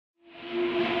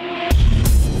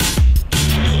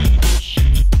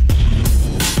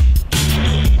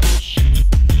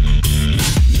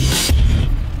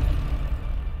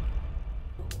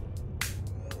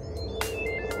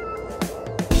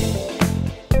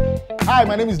Hi,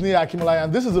 my name is Nia Akimolai,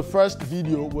 and this is the first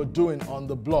video we're doing on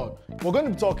the blog. We're going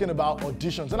to be talking about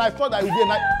auditions, and I thought that would be a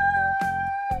nice...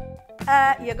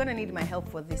 You're going to need my help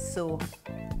for this, so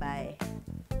bye.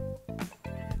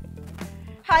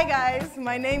 Hi guys,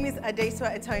 my name is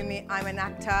Adesua Etomi. I'm an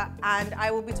actor, and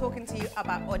I will be talking to you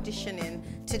about auditioning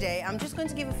today. I'm just going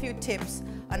to give a few tips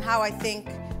on how I think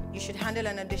you should handle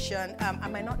an audition. I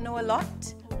might not know a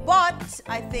lot, but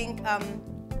I think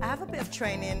I have a bit of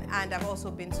training, and I've also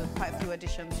been to quite a few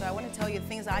auditions. So I want to tell you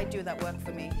things I do that work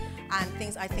for me and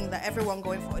things I think that everyone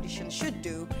going for auditions should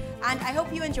do. And I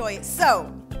hope you enjoy it.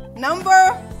 So,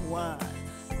 number 1.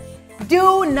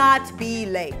 Do not be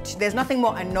late. There's nothing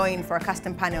more annoying for a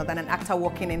casting panel than an actor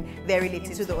walking in very late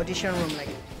into the audition room. Like,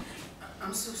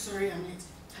 I'm so sorry I'm late.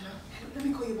 Hello? Let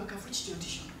me call you back. I've reached the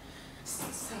audition.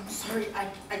 I'm sorry.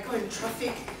 I got in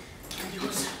traffic and it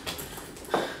was...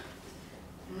 I'm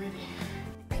ready.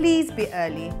 Please be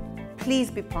early, please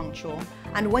be punctual,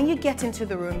 and when you get into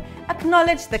the room,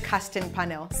 acknowledge the casting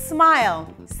panel,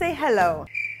 smile, say hello.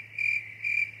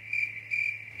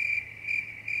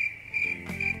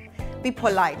 Be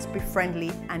polite, be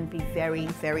friendly, and be very,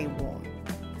 very warm.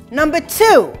 Number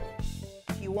 2,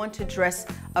 you want to dress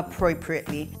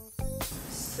appropriately.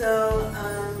 So,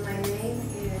 my name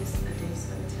is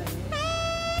Adesua Etomi.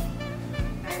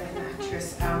 I'm an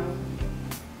actress.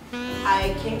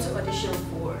 I came to audition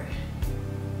for, I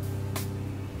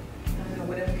don't know,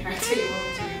 whatever character you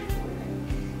want to read for,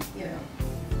 you know,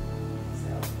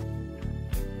 so.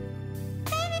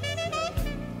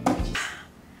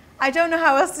 I don't know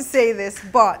how else to say this,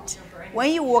 but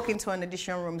when you walk into an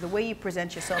audition room, the way you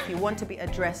present yourself, you want to be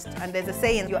addressed, and there's a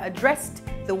saying, you're addressed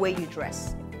the way you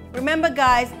dress. Remember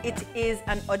guys, it is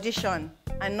an audition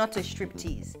and not a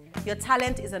striptease. Your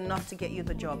talent is enough to get you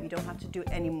the job. You don't have to do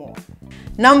any more.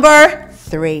 Number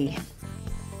 3,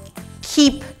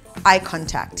 keep eye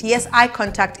contact. Yes, eye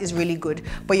contact is really good,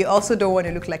 but you also don't want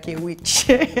to look like a witch.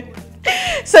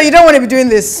 So you don't want to be doing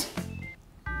this.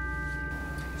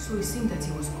 So it seemed that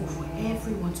it was cool for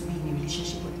everyone to be in a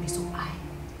relationship with me, so I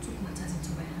took matters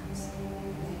into my hands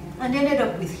and ended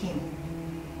up with him.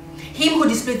 Him who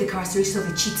displayed the characteristics of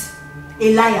a cheat,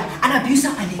 a liar, an abuser,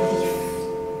 and a thief.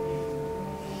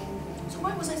 So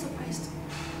why was I surprised?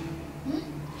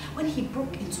 When he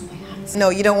broke into my hands. No,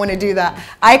 you don't want to do that.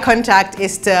 Eye contact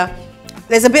is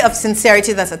there's a bit of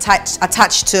sincerity that's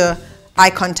attached to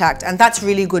eye contact, and that's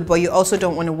really good, but you also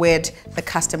don't want to weird the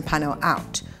casting panel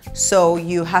out. So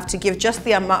you have to give just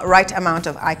the right amount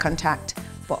of eye contact,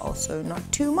 but also not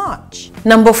too much.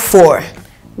 Number 4,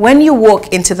 when you walk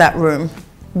into that room,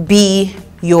 be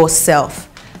yourself.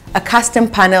 A casting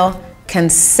panel can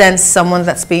sense someone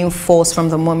that's being false from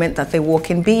the moment that they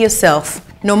walk in. Be yourself.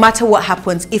 No matter what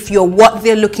happens, if you're what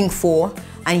they're looking for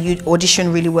and you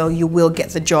audition really well, you will get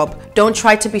the job. Don't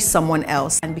try to be someone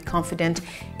else, and be confident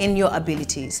in your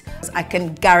abilities. I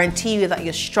can guarantee you that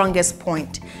your strongest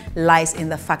point lies in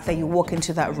the fact that you walk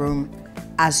into that room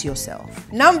as yourself.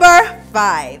 Number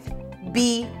 5,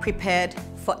 be prepared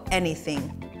for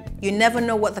anything. You never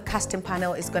know what the casting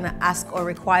panel is going to ask or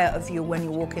require of you when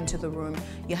you walk into the room.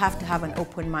 You have to have an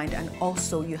open mind, and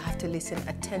also you have to listen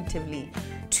attentively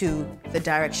to the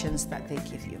directions that they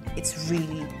give you. It's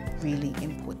really, really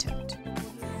important.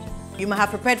 You might have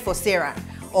prepared for Sarah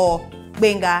or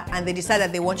Benga, and they decide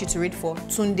that they want you to read for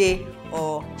Tunde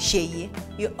or Sheyi.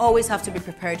 You always have to be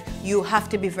prepared. You have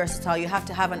to be versatile. You have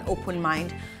to have an open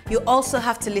mind. You also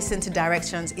have to listen to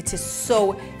directions. It is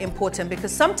so important,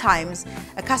 because sometimes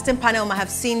a casting panel might have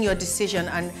seen your decision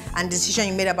and decision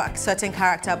you made about a certain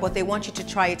character, but they want you to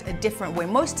try it a different way.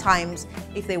 Most times,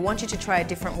 if they want you to try a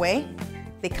different way,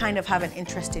 they kind of have an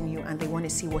interest in you and they want to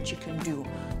see what you can do.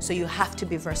 So you have to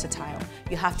be versatile.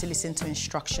 You have to listen to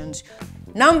instructions.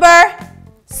 Number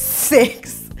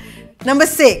 6.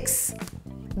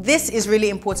 This is really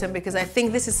important, because I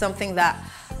think this is something that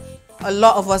a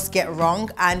lot of us get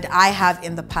wrong, and I have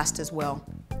in the past as well.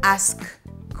 Ask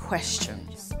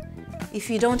questions. If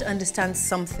you don't understand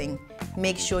something,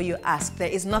 make sure you ask. There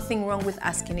is nothing wrong with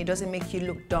asking. It doesn't make you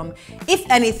look dumb. If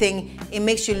anything, it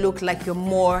makes you look like you're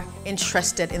more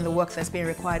interested in the work that's being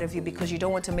required of you, because you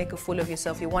don't want to make a fool of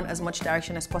yourself. You want as much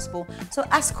direction as possible. So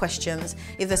ask questions.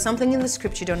 If there's something in the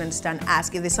script you don't understand,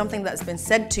 ask. If there's something that's been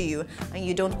said to you and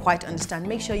you don't quite understand,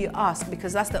 make sure you ask,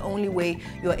 because that's the only way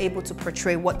you're able to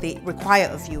portray what they require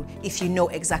of you, if you know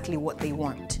exactly what they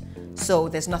want. So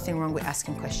there's nothing wrong with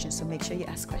asking questions, so make sure you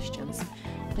ask questions.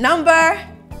 Number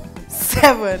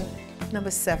 7.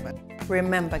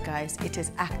 Remember guys, it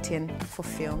is acting for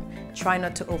film. Try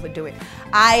not to overdo it.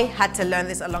 I had to learn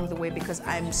this along the way because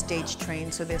I'm stage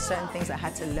trained, so there's certain things I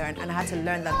had to learn, and I had to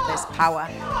learn that there's power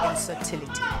in subtlety.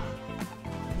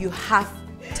 you have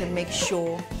to make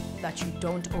sure that you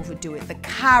don't overdo it. The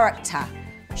character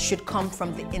should come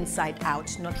from the inside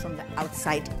out, not from the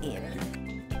outside in.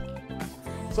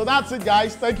 So that's it,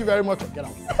 guys. Thank you very much. Get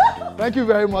out. Thank you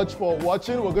very much for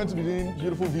watching. We're going to be doing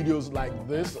beautiful videos like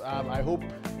this. I hope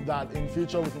that in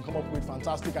future we can come up with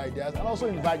fantastic ideas and also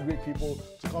invite great people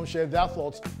to come share their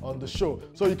thoughts on the show.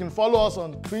 So you can follow us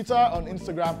on Twitter, on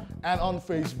Instagram, and on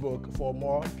Facebook for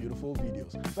more beautiful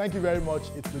videos. Thank you very much.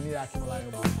 It's Dunia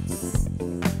Akimalayo.